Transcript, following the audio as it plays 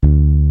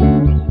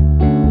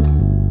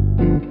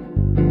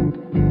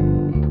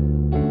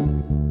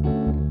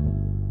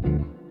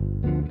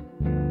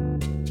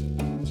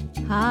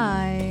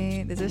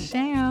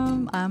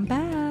I'm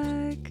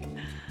back.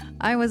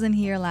 I wasn't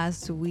here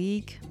last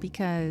week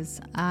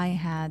because I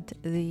had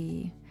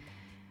the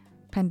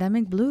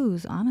pandemic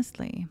blues,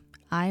 honestly.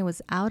 I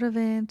was out of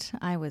it.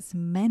 I was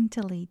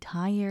mentally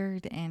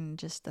tired, and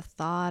just the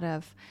thought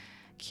of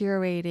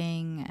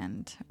curating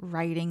and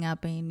writing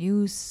up a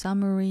news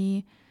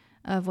summary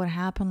of what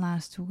happened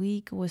last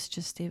week was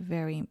just a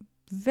very,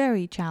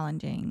 very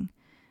challenging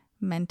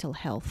mental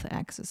health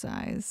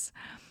exercise.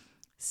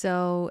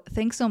 So,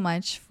 thanks so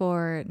much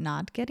for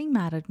not getting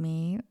mad at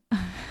me.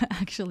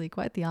 Actually,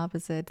 quite the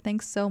opposite.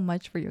 Thanks so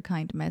much for your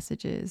kind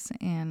messages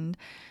and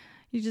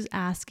you just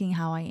asking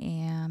how I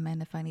am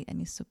and if I need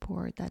any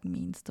support. That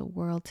means the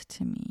world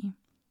to me.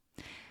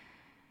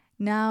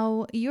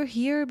 Now, you're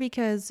here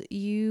because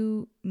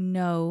you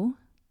know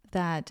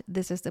that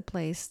this is the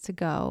place to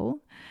go.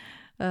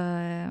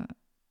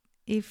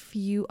 If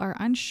you are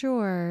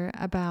unsure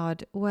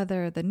about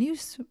whether the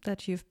news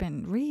that you've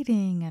been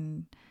reading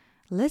and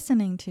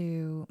listening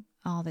to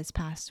all this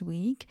past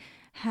week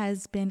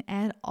has been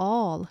at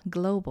all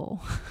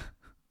global.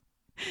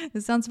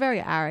 It sounds very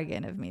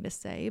arrogant of me to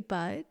say,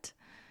 but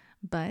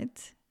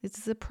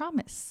it's a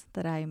promise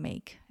that I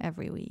make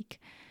every week.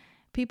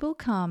 People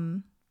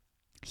come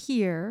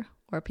here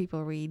or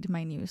people read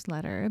my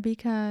newsletter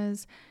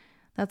because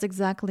that's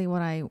exactly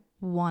what I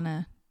want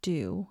to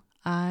do.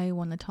 I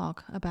want to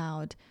talk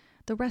about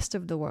the rest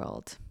of the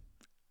world,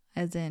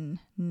 as in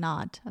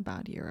not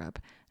about Europe,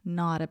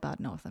 not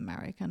about North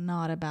America,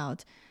 not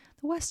about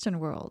the Western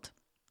world.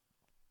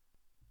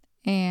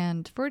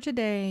 And for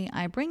today,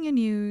 I bring you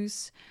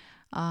news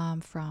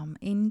from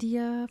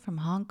India, from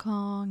Hong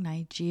Kong,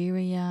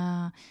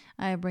 Nigeria.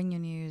 I bring you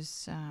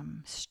news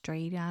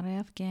straight out of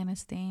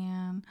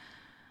Afghanistan.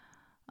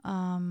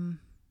 I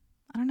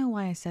don't know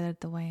why I said it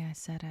the way I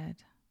said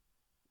it.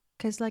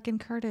 Because like in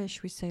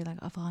Kurdish, we say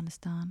like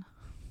Afghanistan.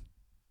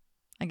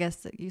 I guess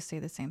that you say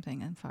the same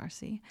thing in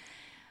Farsi.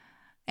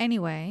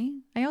 Anyway,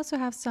 I also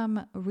have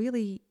some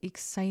really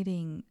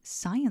exciting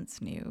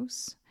science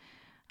news.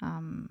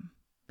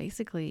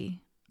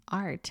 Basically,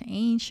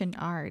 ancient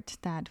art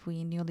that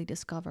we newly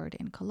discovered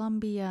in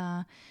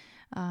Colombia.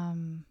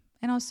 And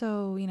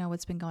also,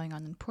 what's been going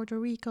on in Puerto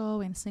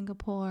Rico and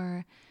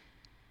Singapore.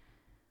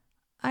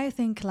 I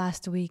think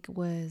last week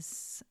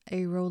was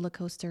a roller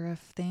coaster of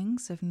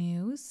things, of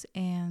news.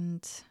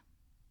 And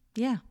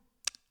yeah,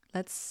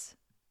 let's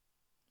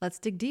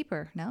dig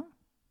deeper, no?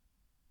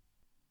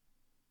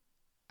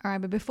 All right,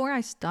 but before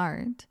I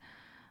start,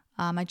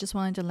 I just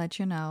wanted to let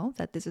you know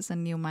that this is a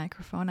new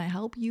microphone. I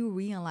hope you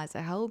realize,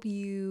 I hope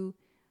you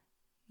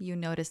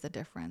notice the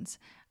difference.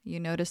 You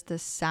notice the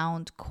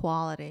sound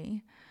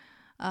quality.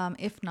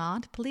 If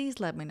not, please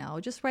let me know.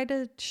 Just write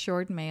a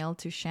short mail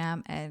to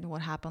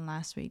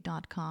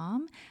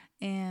sham@whathappenedlastweek.com.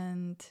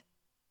 And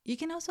you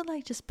can also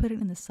just put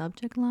it in the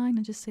subject line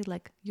and just say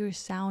your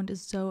sound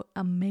is so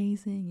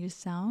amazing. Your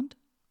sound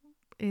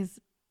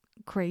is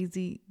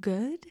crazy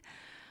good.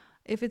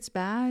 If it's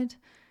bad,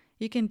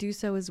 you can do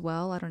so as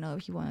well. I don't know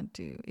if you want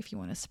to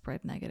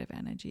spread negative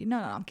energy. No,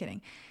 I'm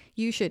kidding.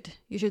 You should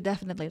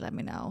definitely let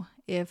me know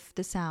if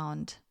the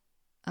sound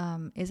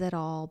is at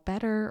all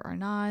better or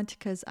not,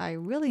 because I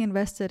really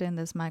invested in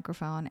this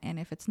microphone, and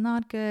if it's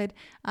not good,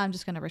 I'm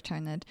just going to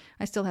return it.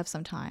 I still have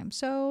some time.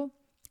 So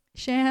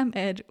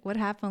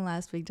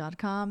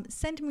sham@whathappenedlastweek.com.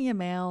 Send me a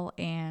mail,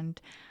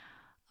 and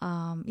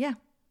yeah,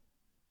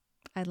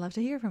 I'd love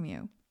to hear from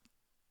you.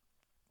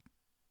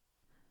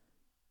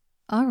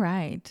 All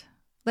right,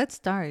 let's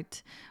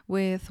start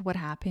with what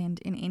happened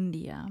in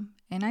India.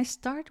 And I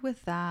start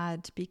with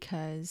that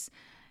because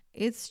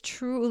it's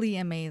truly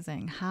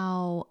amazing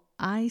how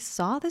I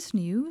saw this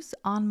news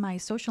on my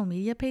social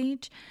media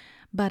page,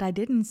 but I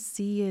didn't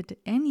see it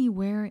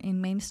anywhere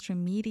in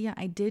mainstream media.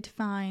 I did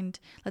find,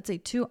 let's say,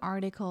 2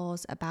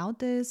 articles about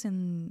this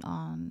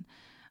on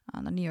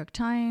the New York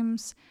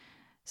Times,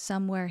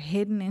 somewhere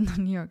hidden in the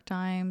New York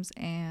Times,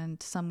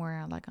 and somewhere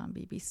on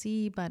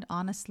BBC. But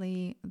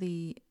honestly,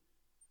 the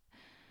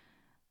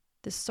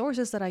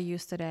sources that I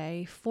use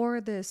today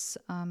for this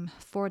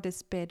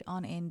bit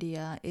on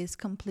India is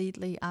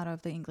completely out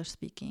of the English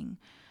speaking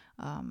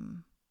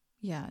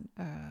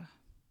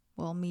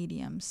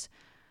mediums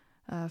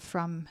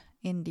from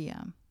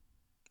India.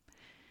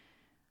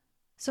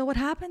 So what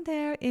happened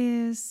there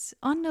is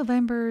on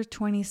November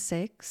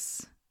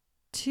 26,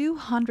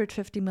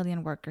 250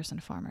 million workers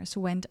and farmers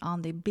went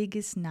on the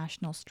biggest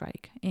national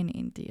strike in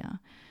India.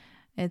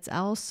 It's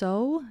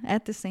also,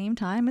 at the same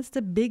time, it's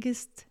the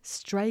biggest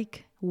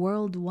strike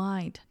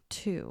worldwide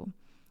too.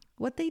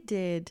 What they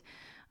did,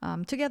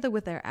 together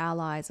with their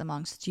allies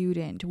among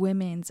student,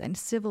 women's, and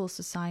civil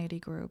society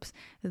groups,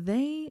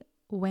 they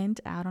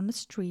went out on the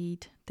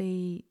street.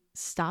 They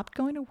stopped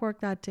going to work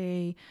that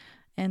day,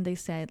 and they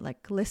said,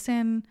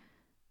 listen,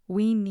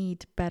 we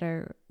need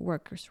better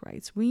workers'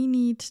 rights. We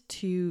need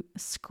to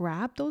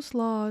scrap those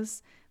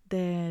laws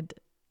that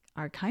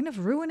are kind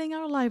of ruining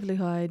our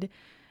livelihood.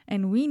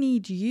 And we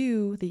need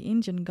you, the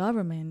Indian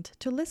government,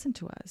 to listen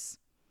to us.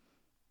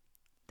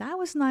 That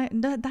was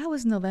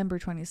November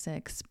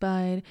 26th,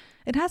 but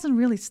it hasn't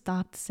really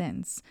stopped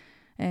since.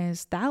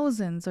 as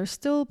thousands are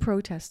still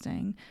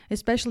protesting,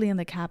 especially in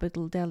the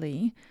capital,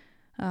 Delhi,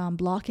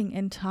 blocking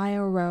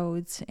entire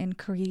roads and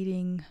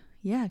creating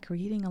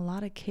a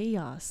lot of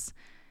chaos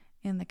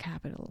in the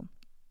capital.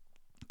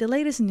 The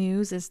latest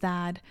news is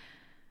that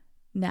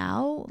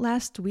now,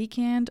 last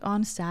weekend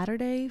on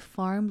Saturday,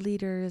 farm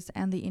leaders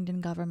and the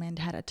Indian government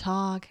had a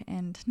talk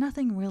and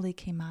nothing really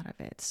came out of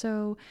it.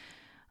 So,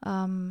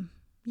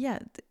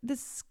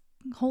 this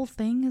whole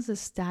thing is a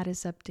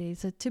status update,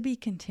 so to be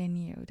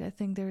continued. I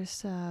think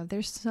there's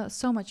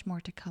so much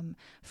more to come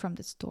from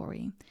the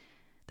story.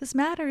 This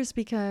matters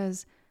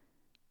because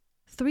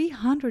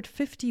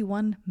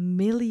 351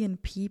 million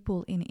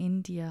people in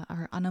India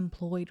are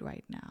unemployed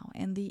right now,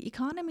 and the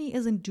economy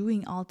isn't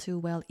doing all too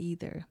well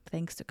either,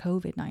 thanks to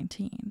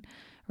COVID-19,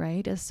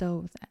 right? As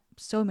so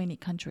many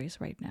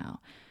countries right now.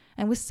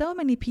 And with so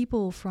many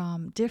people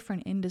from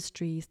different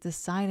industries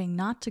deciding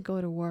not to go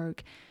to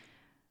work,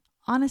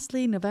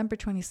 honestly, November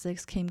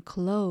 26th came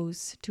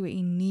close to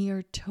a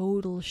near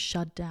total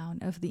shutdown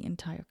of the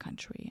entire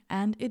country.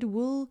 And it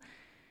will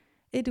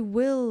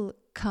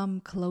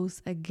come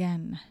close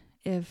again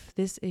if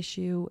this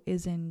issue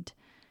isn't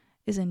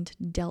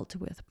dealt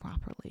with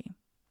properly.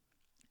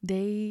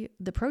 The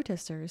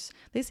protesters,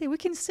 they say we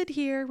can sit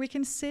here, we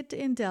can sit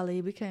in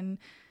Delhi, we can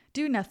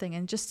do nothing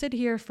and just sit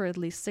here for at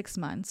least 6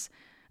 months.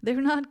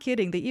 They're not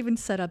kidding. They even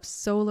set up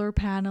solar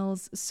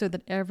panels so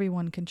that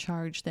everyone can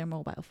charge their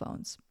mobile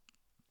phones.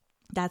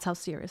 That's how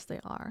serious they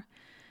are.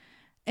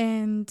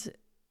 And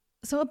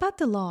so about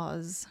the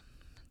laws,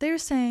 they're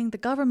saying the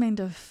government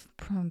of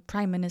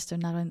Prime Minister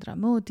Narendra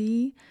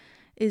Modi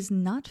is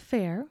not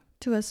fair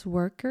to us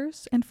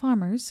workers and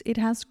farmers. It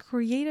has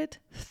created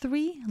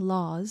 3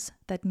 laws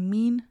that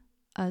mean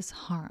us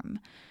harm.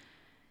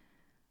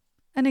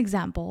 An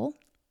example,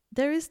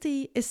 there is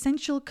the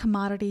Essential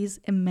Commodities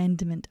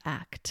Amendment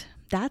Act.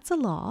 That's a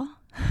law,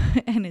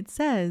 and it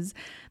says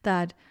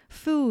that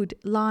food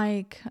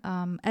like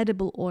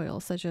edible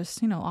oil, such as,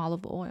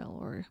 olive oil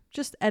or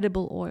just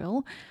edible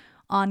oil,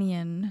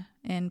 onion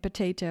and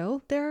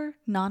potato, they're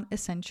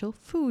non-essential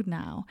food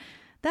now.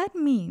 That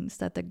means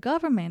that the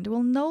government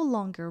will no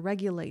longer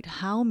regulate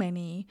how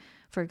many,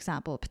 for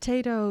example,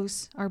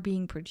 potatoes are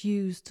being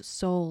produced,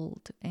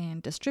 sold,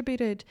 and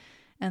distributed.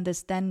 And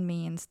this then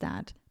means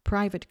that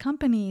private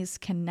companies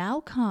can now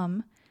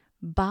come,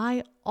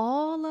 buy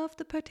all of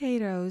the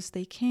potatoes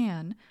they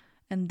can,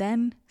 and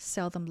then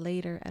sell them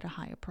later at a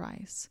higher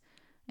price.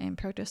 And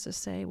protesters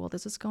say, well,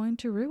 this is going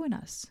to ruin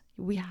us.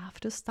 We have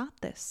to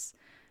stop this.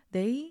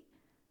 They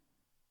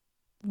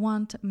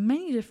want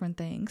many different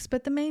things,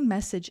 but the main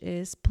message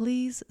is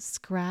please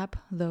scrap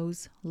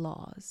those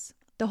laws.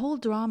 The whole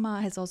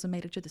drama has also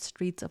made it to the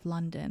streets of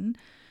London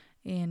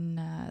in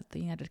the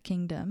United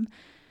Kingdom,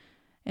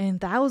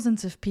 and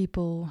thousands of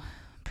people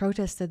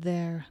protested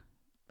there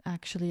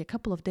actually a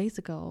couple of days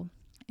ago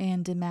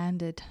and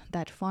demanded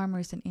that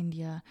farmers in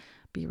India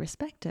be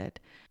respected.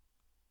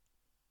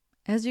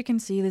 As you can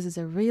see, this is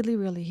a really,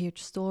 really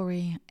huge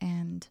story,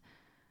 and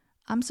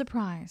I'm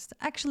surprised.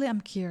 Actually,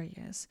 I'm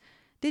curious.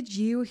 Did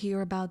you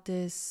hear about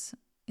this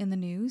in the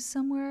news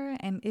somewhere?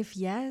 And if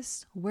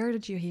yes, where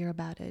did you hear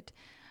about it?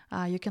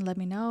 You can let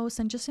me know.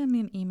 Just send me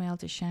an email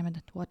to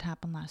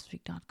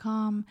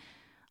shaman@whathappenedlastweek.com.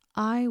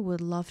 I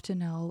would love to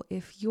know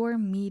if your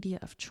media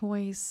of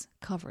choice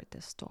covered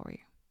this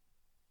story.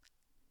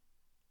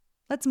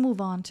 Let's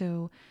move on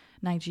to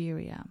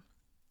Nigeria.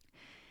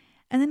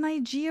 And in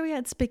Nigeria,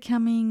 it's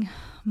becoming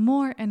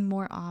more and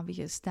more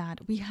obvious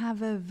that we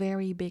have a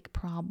very big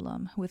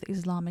problem with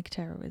Islamic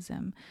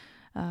terrorism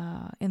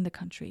in the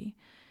country.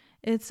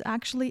 It's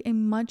actually a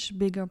much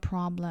bigger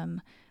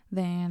problem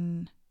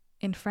than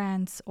in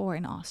France or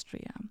in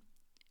Austria.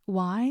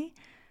 Why?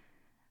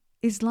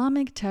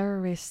 Islamic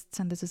terrorists,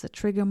 and this is a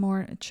trigger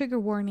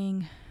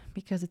warning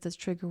because it's a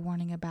trigger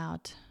warning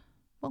about,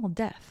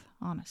 death,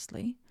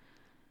 honestly.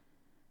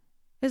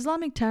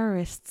 Islamic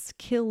terrorists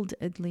killed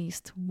at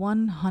least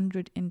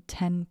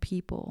 110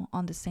 people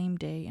on the same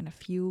day in a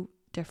few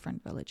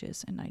different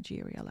villages in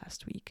Nigeria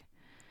last week.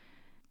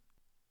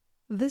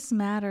 This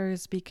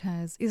matters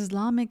because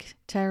Islamic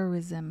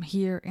terrorism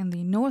here in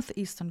the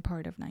northeastern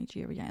part of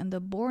Nigeria, in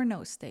the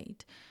Borno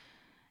state,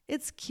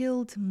 it's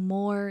killed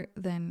more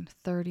than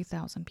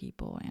 30,000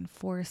 people and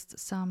forced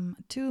some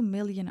 2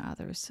 million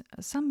others.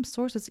 Some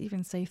sources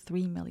even say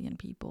 3 million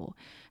people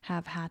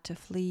have had to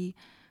flee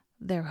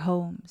their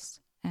homes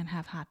and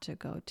have had to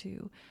go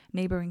to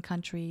neighboring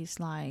countries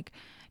like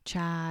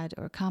Chad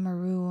or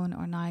Cameroon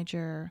or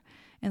Niger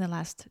in the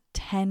last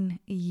 10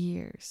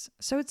 years.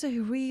 So it's a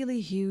really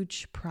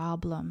huge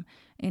problem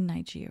in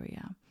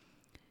Nigeria.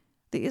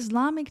 The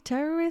Islamic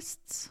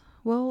terrorists,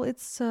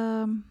 it's,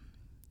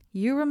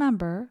 you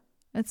remember,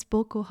 it's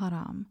Boko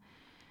Haram.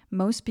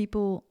 Most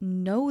people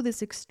know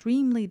this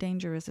extremely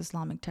dangerous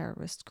Islamic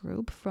terrorist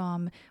group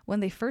from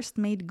when they first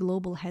made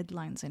global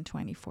headlines in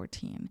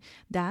 2014.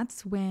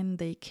 That's when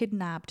they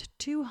kidnapped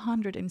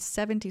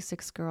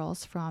 276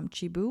 girls from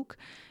Chibok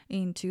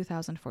in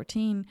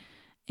 2014.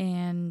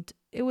 And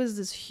it was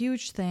this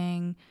huge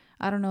thing.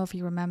 I don't know if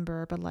you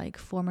remember, but like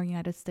former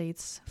United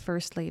States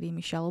First Lady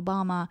Michelle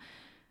Obama,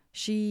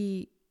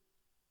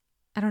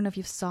 I don't know if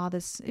you saw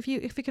this, if you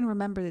can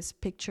remember this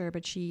picture,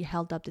 but she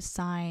held up this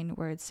sign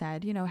where it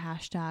said,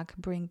 hashtag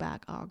bring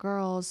back our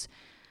girls.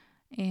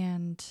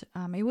 And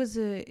it was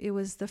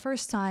the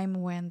first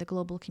time when the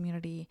global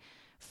community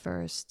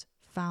first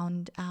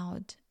found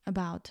out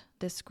about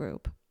this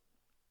group.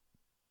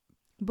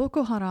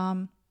 Boko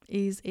Haram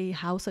is a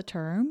Hausa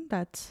term.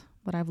 That's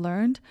what I've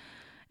learned.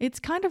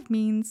 It kind of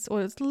means,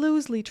 or it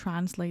loosely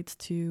translates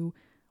to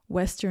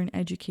Western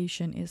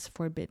education is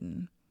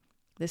forbidden.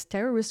 This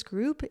terrorist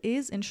group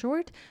is, in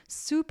short,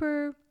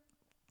 super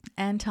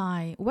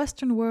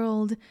anti-Western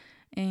world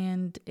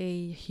and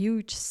a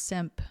huge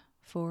simp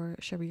for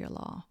Sharia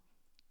law.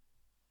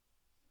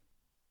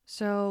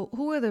 So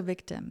who are the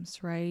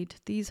victims, right?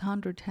 These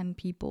 110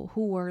 people,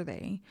 who were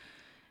they?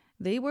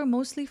 They were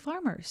mostly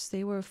farmers.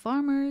 They were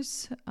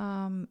farmers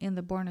in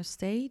the Borno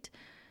state.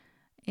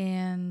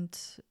 And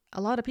a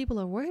lot of people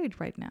are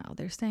worried right now.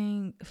 They're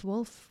saying,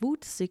 well,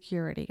 food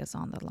security is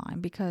on the line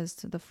because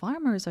the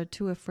farmers are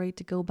too afraid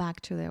to go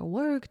back to their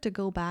work, to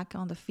go back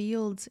on the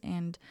fields.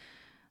 And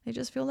they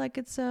just feel like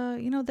it's,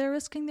 they're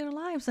risking their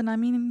lives. And I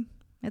mean,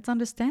 it's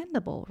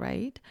understandable,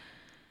 right?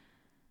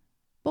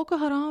 Boko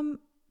Haram,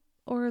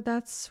 or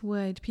that's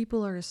what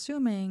people are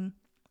assuming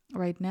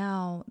right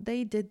now,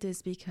 they did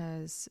this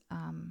because,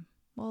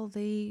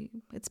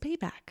 it's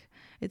payback.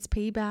 It's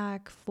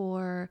payback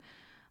for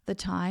the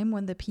time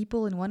when the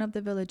people in one of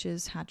the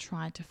villages had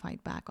tried to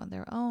fight back on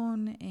their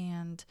own,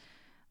 and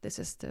this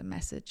is the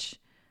message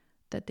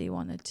that they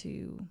wanted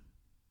to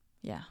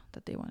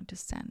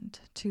send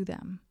to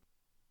them.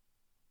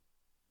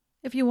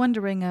 If you're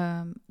wondering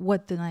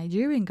what the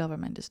Nigerian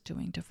government is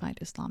doing to fight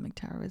Islamic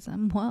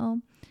terrorism,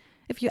 well,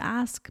 if you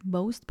ask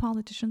most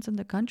politicians in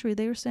the country,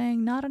 they're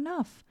saying not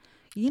enough.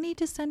 You need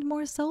to send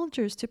more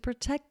soldiers to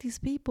protect these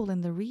people in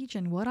the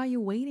region. What are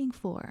you waiting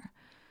for?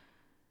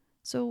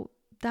 So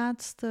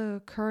that's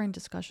the current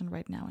discussion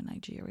right now in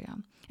Nigeria.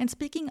 And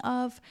speaking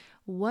of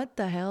what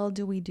the hell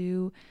do we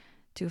do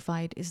to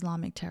fight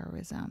Islamic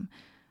terrorism,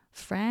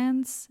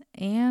 France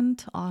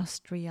and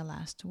Austria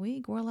last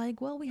week were like,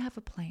 well, we have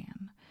a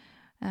plan.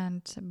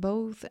 And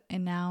both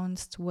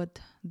announced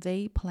what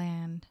they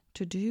plan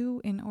to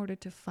do in order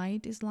to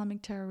fight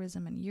Islamic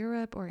terrorism in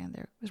Europe or in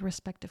their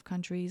respective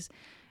countries.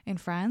 In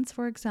France,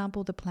 for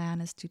example, the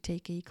plan is to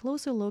take a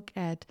closer look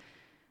at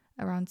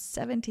around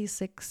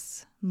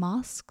 76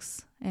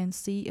 mosques and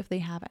see if they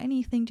have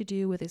anything to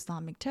do with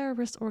Islamic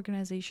terrorist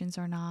organizations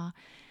or not.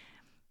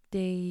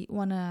 They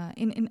want to,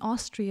 in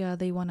Austria,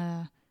 they want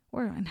to,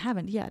 and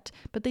haven't yet,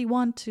 but they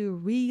want to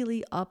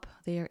really up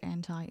their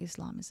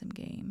anti-Islamism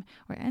game,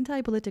 or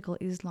anti-political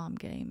Islam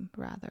game,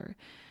 rather.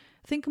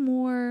 Think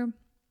more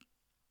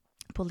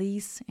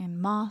police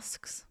and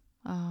mosques.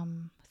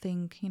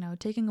 Think,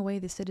 taking away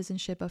the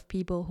citizenship of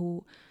people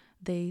who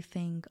they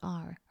think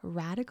are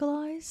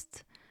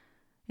radicalized,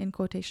 in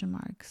quotation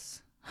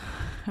marks.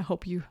 I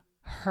hope you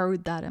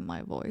heard that in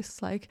my voice,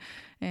 like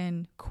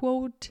in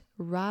quote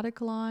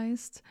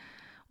radicalized,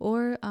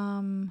 or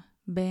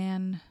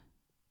ban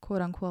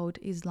quote unquote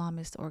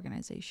Islamist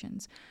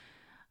organizations.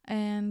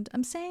 And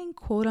I'm saying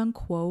quote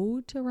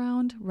unquote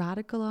around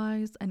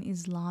radicalized and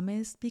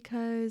Islamist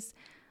because,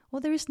 well,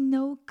 there is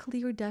no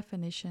clear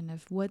definition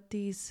of what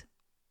these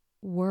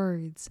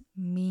words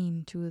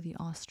mean to the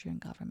Austrian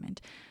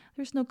government.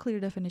 There's no clear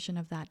definition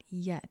of that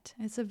yet.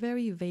 It's a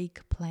very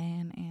vague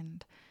plan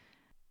and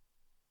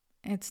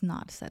it's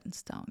not set in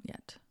stone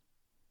yet.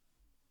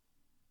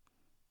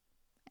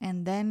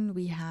 And then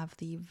we have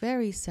the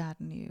very sad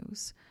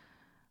news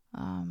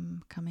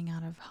coming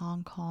out of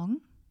Hong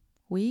Kong.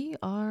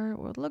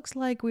 It looks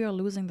like we are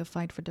losing the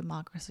fight for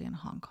democracy in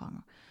Hong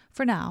Kong.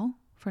 For now.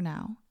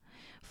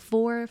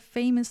 4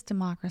 famous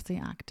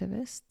democracy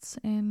activists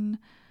in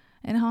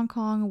Hong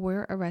Kong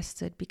were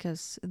arrested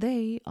because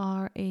they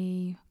are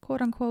a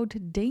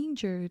quote-unquote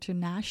danger to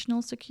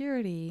national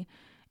security,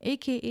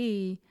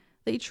 aka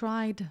they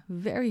tried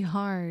very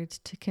hard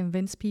to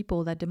convince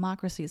people that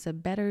democracy is a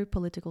better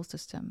political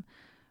system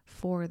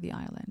for the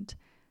island.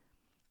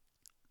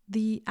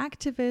 The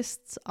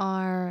activists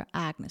are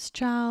Agnes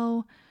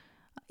Chow,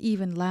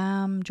 Evan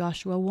Lam,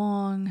 Joshua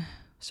Wong.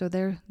 So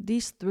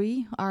these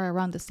 3 are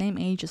around the same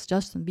age as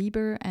Justin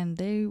Bieber, and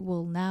they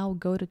will now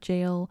go to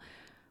jail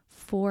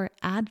for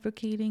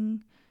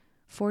advocating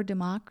for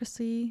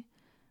democracy.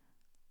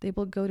 They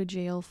will go to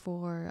jail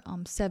for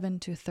 7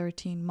 to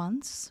 13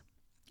 months.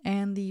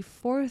 And the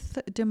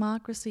 4th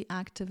democracy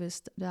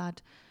activist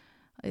that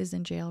is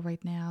in jail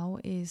right now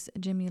is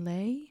Jimmy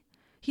Lai.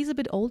 He's a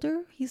bit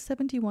older. He's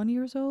 71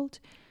 years old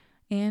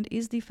and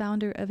is the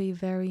founder of a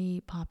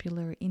very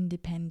popular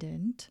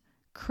independent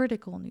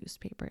critical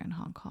newspaper in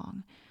Hong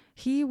Kong.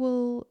 He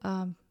will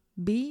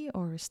be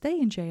or stay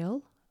in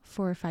jail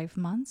for 5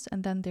 months,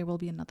 and then there will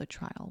be another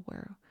trial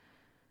where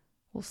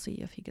we'll see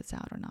if he gets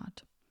out or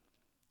not.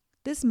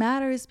 This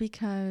matters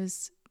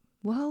because,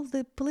 well,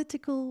 the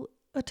political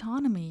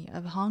autonomy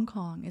of Hong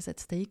Kong is at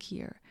stake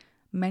here.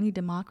 many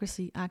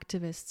democracy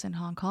activists in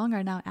Hong Kong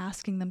are now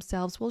asking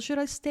themselves, well, should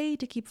I stay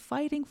to keep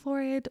fighting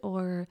for it,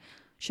 or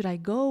should I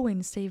go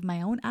and save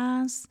my own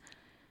ass?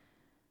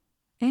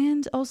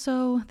 And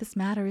also, this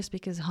matters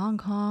because Hong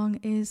Kong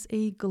is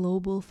a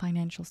global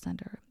financial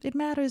center. It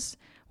matters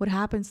what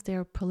happens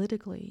there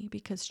politically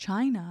because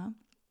China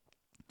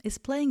is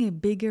playing a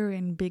bigger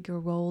and bigger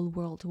role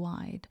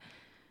worldwide.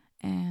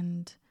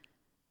 And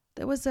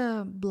there was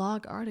a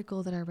blog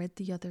article that I read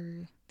the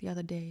other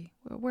day,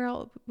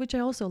 which I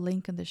also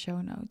link in the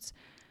show notes.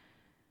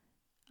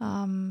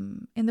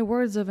 In the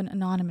words of an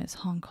anonymous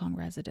Hong Kong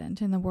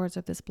resident, in the words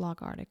of this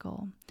blog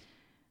article,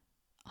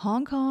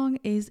 Hong Kong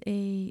is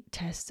a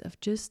test of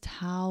just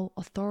how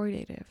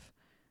authoritative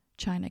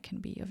China can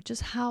be, of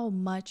just how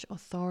much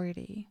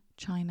authority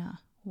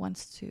China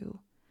wants to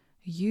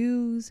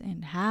use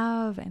and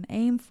have and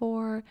aim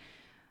for.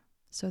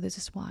 So this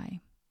is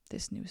why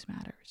this news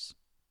matters.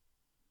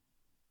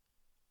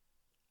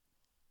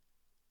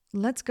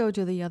 Let's go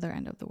to the other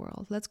end of the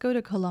world. Let's go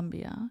to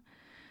Colombia,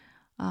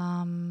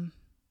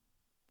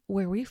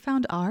 where we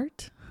found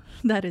art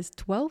that is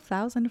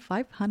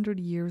 12,500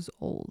 years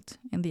old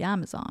in the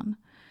Amazon.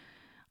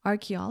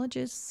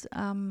 Archaeologists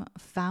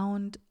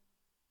found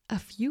a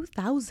few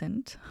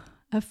thousand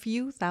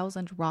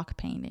rock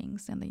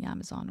paintings in the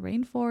Amazon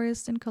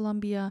rainforest in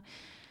Colombia,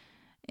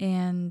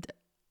 and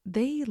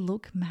they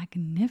look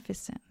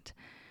magnificent.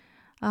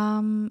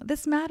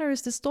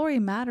 The story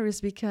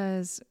matters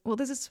because, well,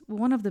 this is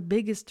one of the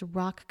biggest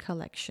rock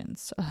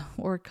collections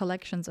or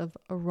collections of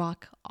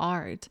rock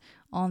art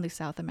on the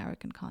South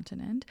American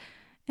continent.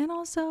 And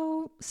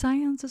also,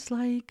 science is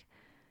like,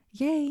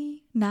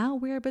 yay, now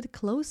we're a bit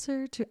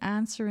closer to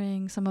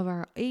answering some of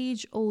our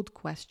age-old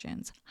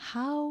questions.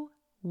 How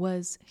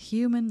was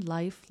human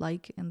life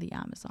like in the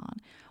Amazon?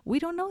 We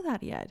don't know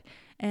that yet.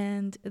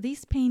 And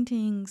these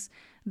paintings,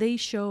 they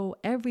show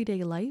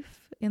everyday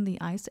life in the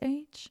Ice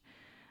Age.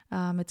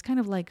 It's kind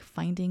of like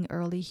finding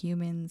early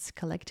humans'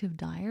 collective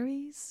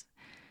diaries.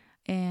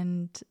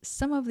 And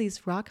some of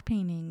these rock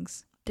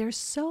paintings, they're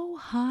so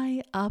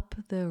high up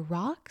the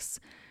rocks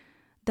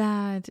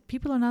that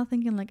people are now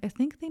thinking, like, I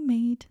think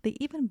they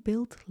even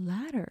built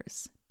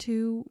ladders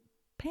to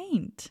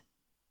paint.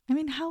 I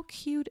mean, how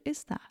cute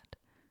is that?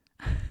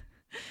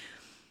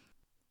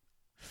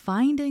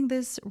 Finding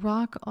this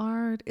rock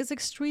art is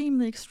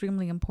extremely,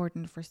 extremely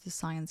important for the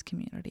science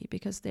community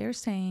because they're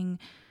saying,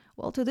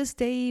 well, to this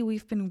day,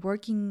 we've been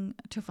working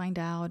to find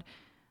out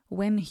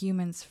when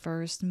humans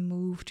first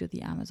moved to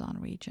the Amazon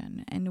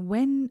region and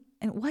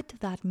what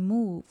that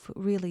move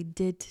really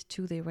did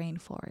to the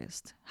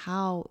rainforest,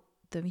 how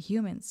the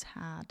humans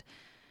had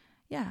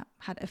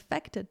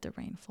affected the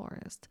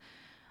rainforest.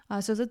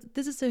 So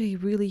this is a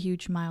really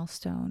huge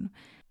milestone.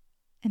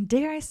 And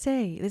dare I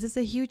say, this is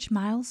a huge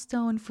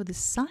milestone for the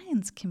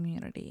science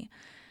community.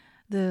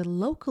 The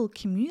local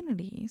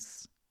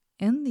communities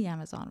in the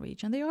Amazon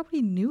region, they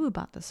already knew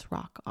about this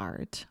rock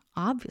art,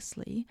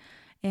 obviously,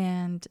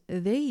 and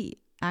they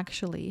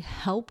actually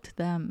helped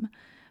them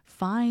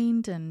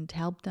find and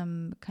help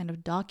them kind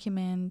of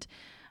document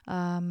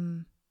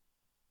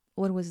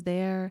what was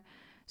there.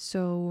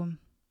 So,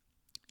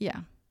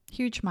 yeah,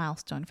 huge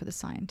milestone for the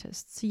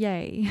scientists.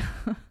 Yay.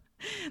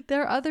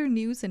 There are other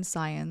news in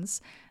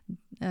science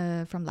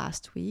from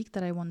last week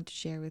that I wanted to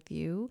share with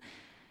you.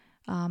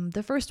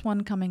 The first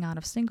one coming out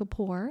of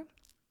Singapore.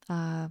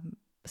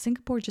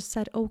 Singapore just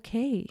said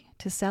okay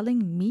to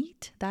selling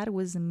meat that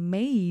was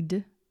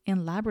made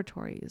in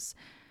laboratories.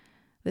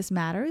 This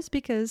matters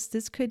because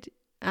this could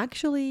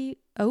actually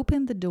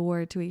open the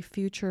door to a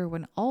future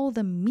when all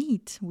the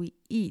meat we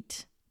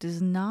eat does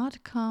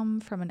not come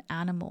from an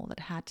animal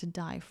that had to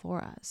die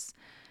for us.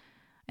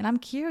 And I'm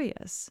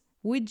curious,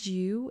 would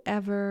you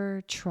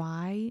ever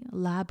try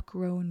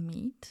lab-grown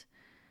meat?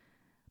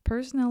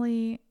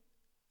 Personally,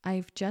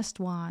 I've just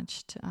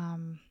watched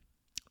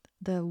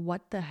the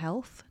What the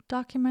Health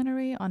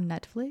documentary on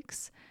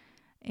Netflix,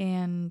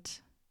 and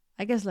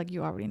I guess like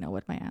you already know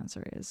what my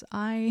answer is.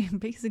 I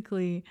think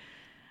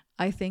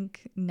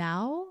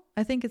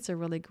it's a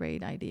really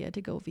great idea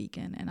to go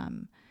vegan, and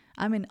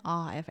I'm in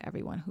awe of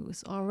everyone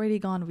who's already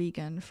gone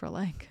vegan for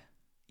like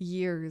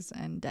years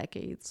and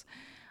decades.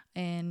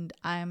 And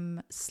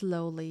I'm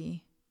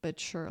slowly but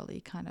surely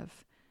kind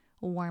of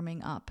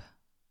warming up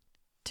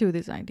to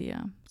this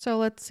idea. So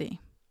let's see.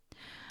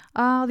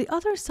 The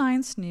other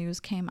science news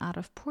came out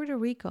of Puerto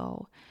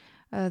Rico.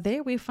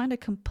 There we find a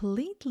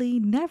completely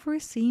never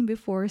seen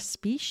before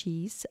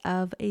species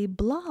of a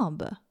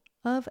blob,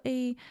 of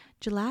a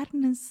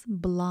gelatinous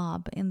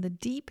blob in the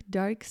deep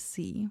dark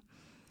sea.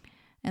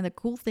 And the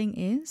cool thing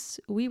is,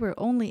 we were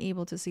only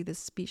able to see this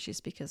species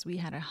because we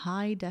had a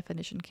high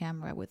definition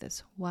camera with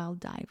us while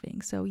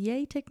diving. So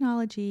yay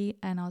technology,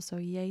 and also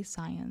yay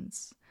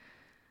science.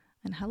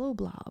 And hello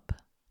blob.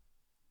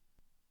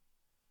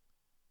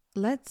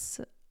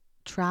 Let's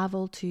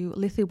travel to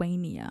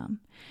Lithuania.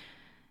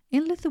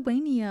 In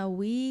Lithuania,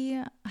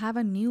 we have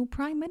a new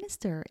prime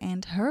minister,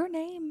 and her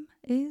name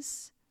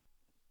is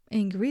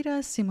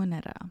Ingrida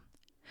Simonetta.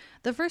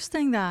 The first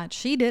thing that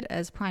she did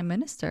as prime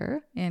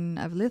minister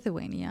of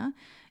Lithuania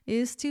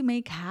is to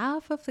make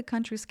half of the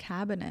country's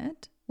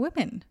cabinet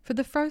women for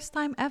the first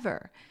time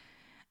ever.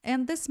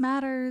 And this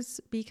matters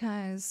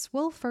because,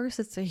 well, first,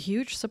 it's a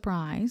huge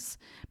surprise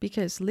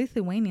because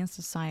Lithuanian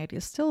society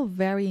is still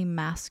very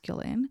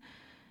masculine.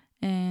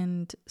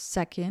 And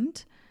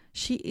second,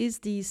 she is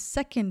the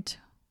second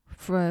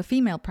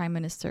female prime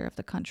minister of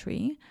the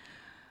country.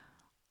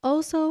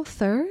 Also,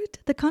 third,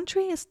 the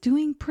country is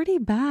doing pretty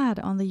bad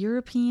on the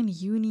European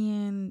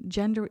Union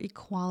Gender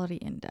Equality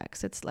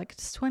Index. It's like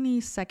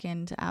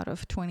 22nd out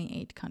of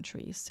 28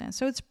 countries. And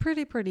so it's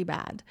pretty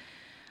bad.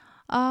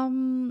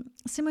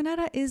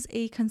 Simonetta is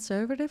a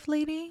conservative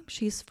lady.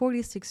 She's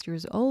 46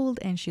 years old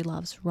and she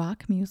loves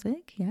rock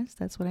music. Yes,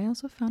 that's what I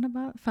also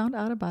found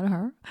out about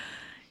her.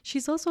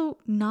 She's also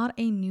not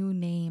a new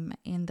name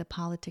in the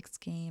politics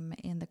game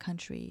in the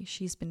country.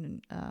 She's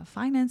been a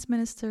finance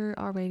minister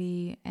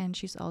already, and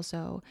she's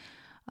also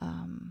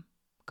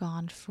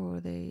gone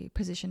for the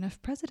position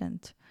of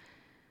president.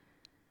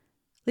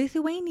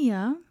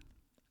 Lithuania,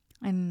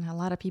 and a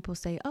lot of people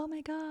say, oh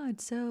my God,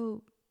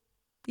 so,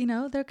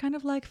 they're kind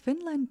of like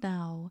Finland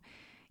now.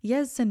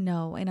 Yes and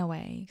no, in a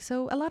way.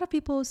 So a lot of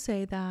people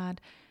say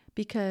that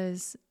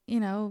because,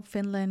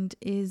 Finland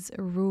is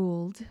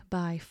ruled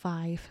by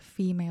 5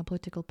 female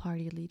political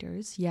party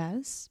leaders,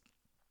 yes.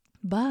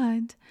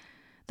 But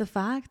the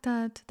fact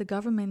that the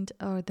government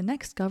or the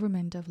next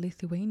government of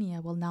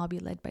Lithuania will now be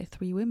led by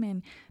 3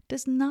 women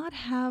does not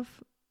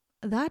have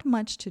that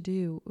much to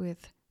do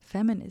with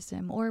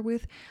feminism or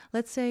with,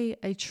 let's say,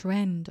 a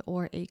trend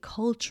or a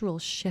cultural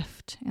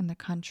shift in the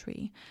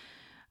country.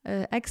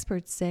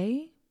 Experts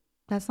say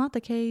that's not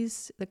the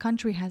case. The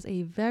country has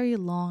a very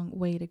long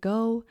way to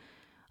go.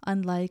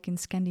 Unlike in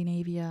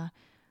Scandinavia,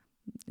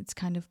 it's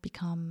kind of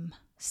become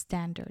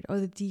standard or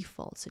the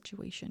default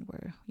situation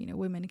where,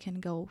 women can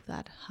go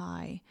that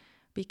high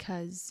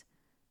because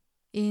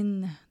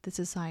in the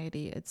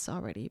society, it's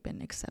already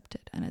been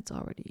accepted and it's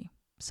already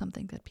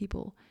something that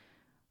people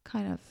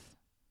kind of,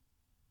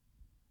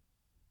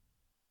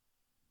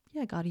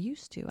 got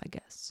used to, I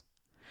guess.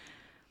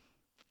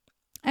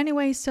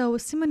 Anyway, so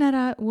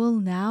Simonetta will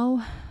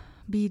now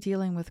be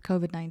dealing with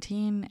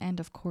COVID-19 and,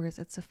 of course,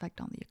 its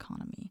effect on the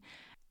economy.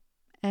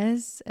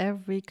 As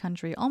every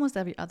country, almost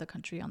every other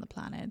country on the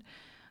planet,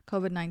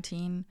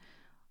 COVID-19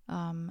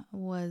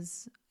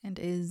 was and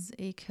is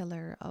a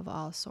killer of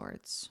all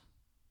sorts,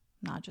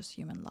 not just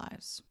human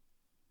lives.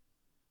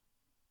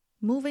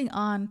 Moving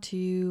on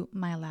to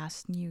my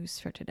last news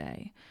for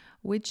today,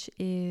 which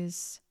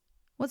is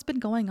what's been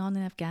going on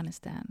in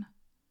Afghanistan.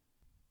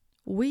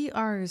 We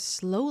are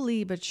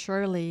slowly but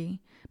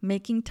surely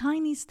making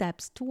tiny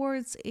steps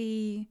towards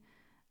a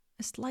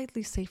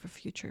slightly safer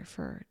future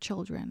for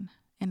children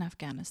in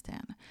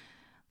Afghanistan.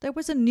 There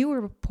was a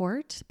newer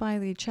report by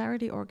the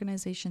charity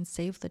organization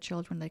Save the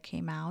Children that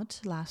came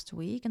out last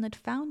week, and it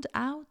found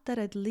out that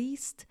at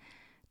least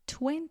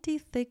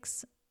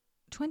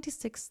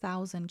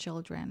 26,000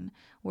 children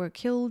were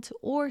killed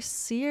or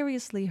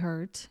seriously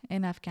hurt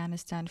in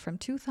Afghanistan from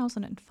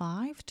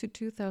 2005 to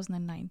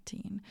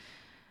 2019.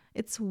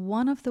 It's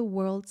one of the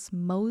world's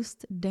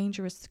most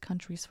dangerous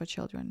countries for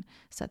children,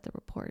 said the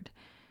report.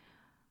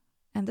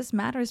 And this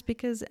matters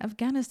because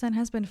Afghanistan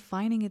has been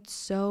finding it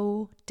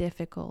so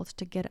difficult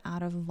to get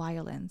out of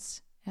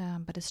violence,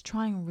 but is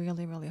trying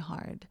really, really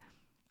hard.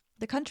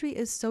 The country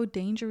is so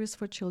dangerous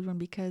for children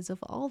because of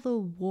all the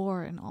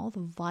war and all the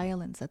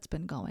violence that's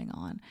been going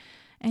on.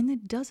 And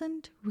it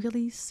doesn't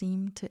really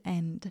seem to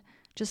end.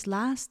 Just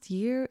last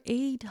year,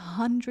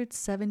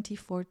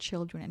 874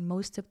 children, and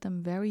most of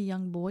them very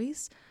young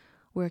boys,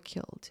 were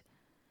killed.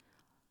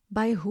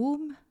 By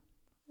whom?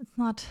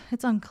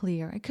 It's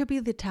unclear. It could be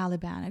the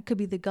Taliban, it could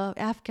be the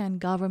Afghan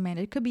government,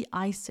 it could be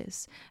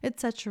ISIS,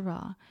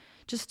 etc.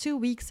 Just 2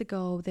 weeks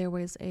ago, there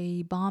was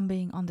a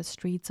bombing on the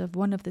streets of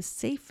one of the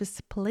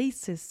safest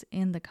places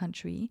in the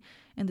country,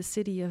 in the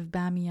city of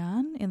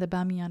Bamiyan, in the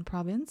Bamiyan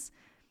province,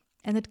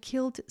 and it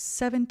killed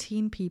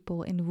 17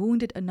 people and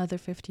wounded another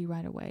 50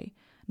 right away.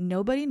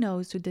 Nobody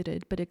knows who did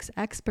it, but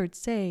experts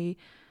say,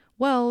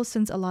 well,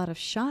 since a lot of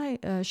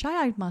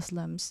Shiite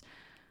Muslims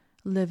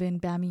live in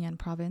Bamiyan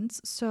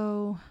province,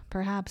 so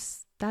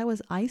perhaps that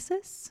was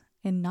ISIS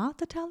and not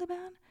the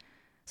Taliban?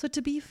 So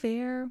to be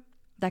fair,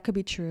 that could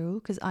be true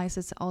because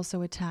ISIS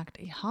also attacked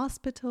a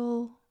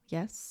hospital.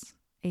 Yes,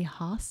 a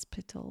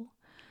hospital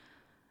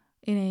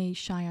in a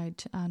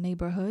Shiite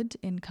neighborhood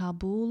in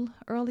Kabul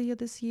earlier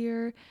this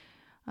year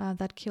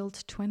that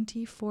killed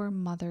 24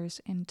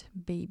 mothers and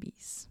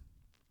babies.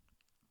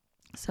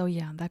 So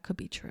yeah, that could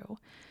be true.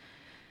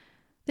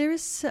 There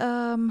is,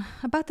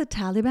 about the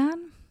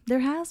Taliban,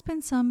 there has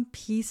been some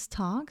peace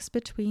talks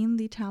between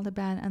the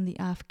Taliban and the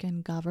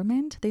Afghan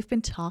government. They've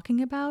been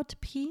talking about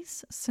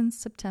peace since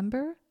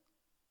September,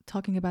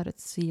 talking about it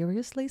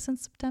seriously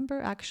since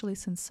September, actually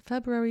since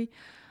February.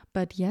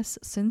 But yes,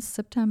 since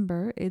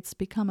September, it's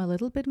become a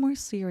little bit more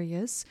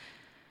serious.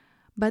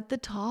 But the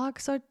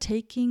talks are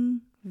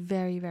taking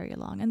very, very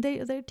long. And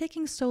they're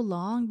taking so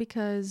long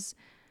because,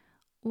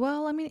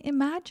 well, I mean,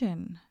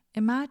 imagine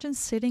Imagine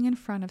sitting in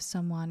front of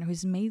someone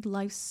who's made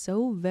life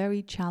so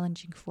very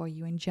challenging for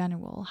you in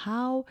general.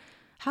 How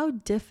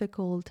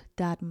difficult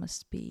that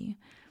must be.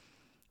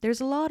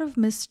 There's a lot of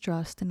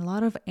mistrust and a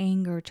lot of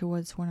anger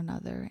towards one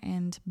another,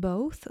 and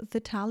both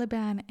the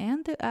Taliban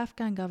and the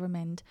Afghan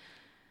government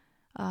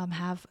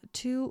have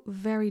two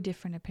very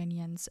different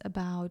opinions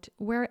about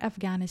where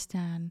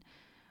Afghanistan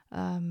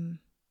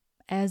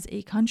as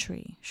a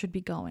country should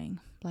be going.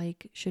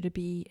 Like, should it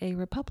be a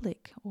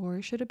republic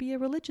or should it be a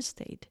religious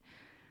state?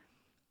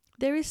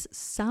 There is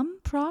some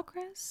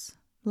progress.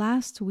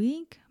 Last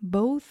week,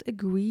 both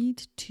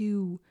agreed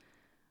to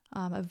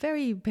a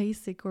very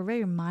basic or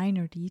very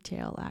minor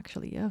detail,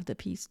 actually, of the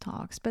peace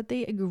talks, but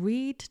they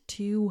agreed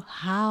to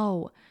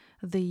how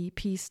the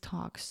peace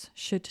talks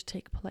should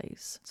take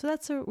place. So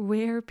that's a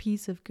rare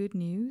piece of good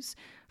news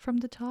from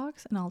the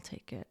talks, and I'll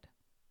take it.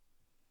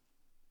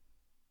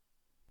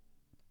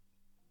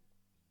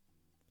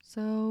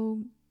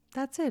 So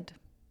that's it.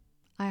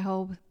 I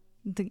hope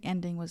the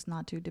ending was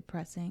not too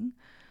depressing.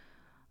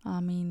 I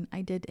mean,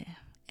 I did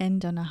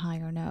end on a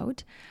higher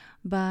note,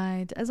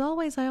 but as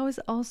always, I always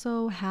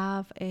also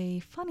have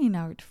a funny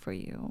note for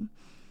you.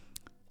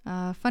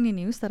 Funny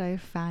news that I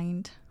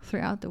find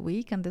throughout the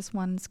week, and this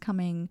one's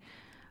coming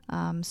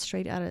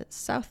straight out of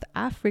South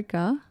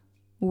Africa,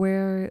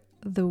 where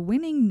the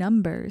winning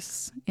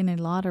numbers in a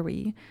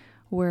lottery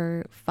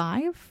were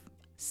 5,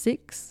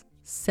 6,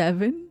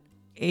 7,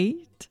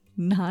 8,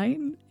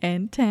 9,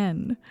 and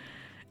 10.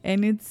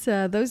 And it's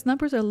those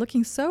numbers are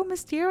looking so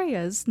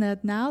mysterious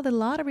that now the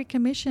Lottery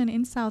Commission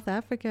in South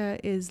Africa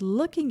is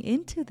looking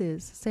into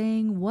this,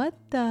 saying, what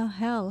the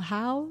hell?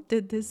 How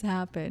did this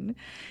happen?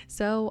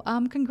 So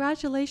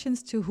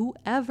congratulations to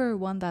whoever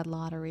won that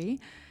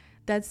lottery.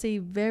 That's a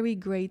very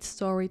great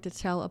story to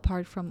tell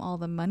apart from all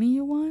the money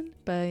you won.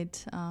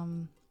 But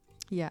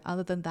yeah,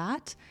 other than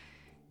that,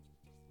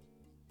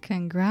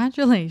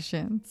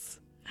 congratulations.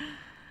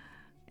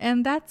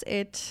 And that's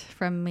it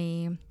from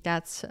me.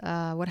 That's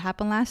what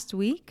happened last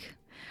week.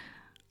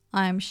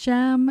 I'm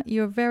Sham,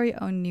 your very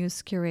own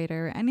news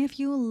curator. And if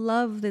you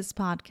love this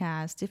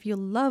podcast, if you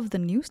love the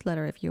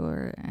newsletter, if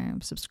you're a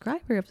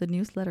subscriber of the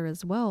newsletter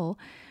as well,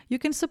 you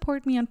can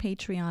support me on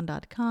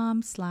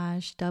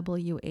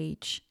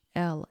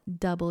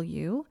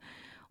patreon.com/WHLW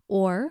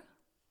or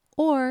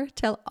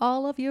tell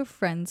all of your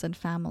friends and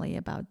family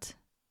about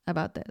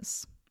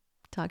this.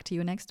 Talk to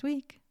you next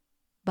week.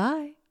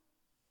 Bye.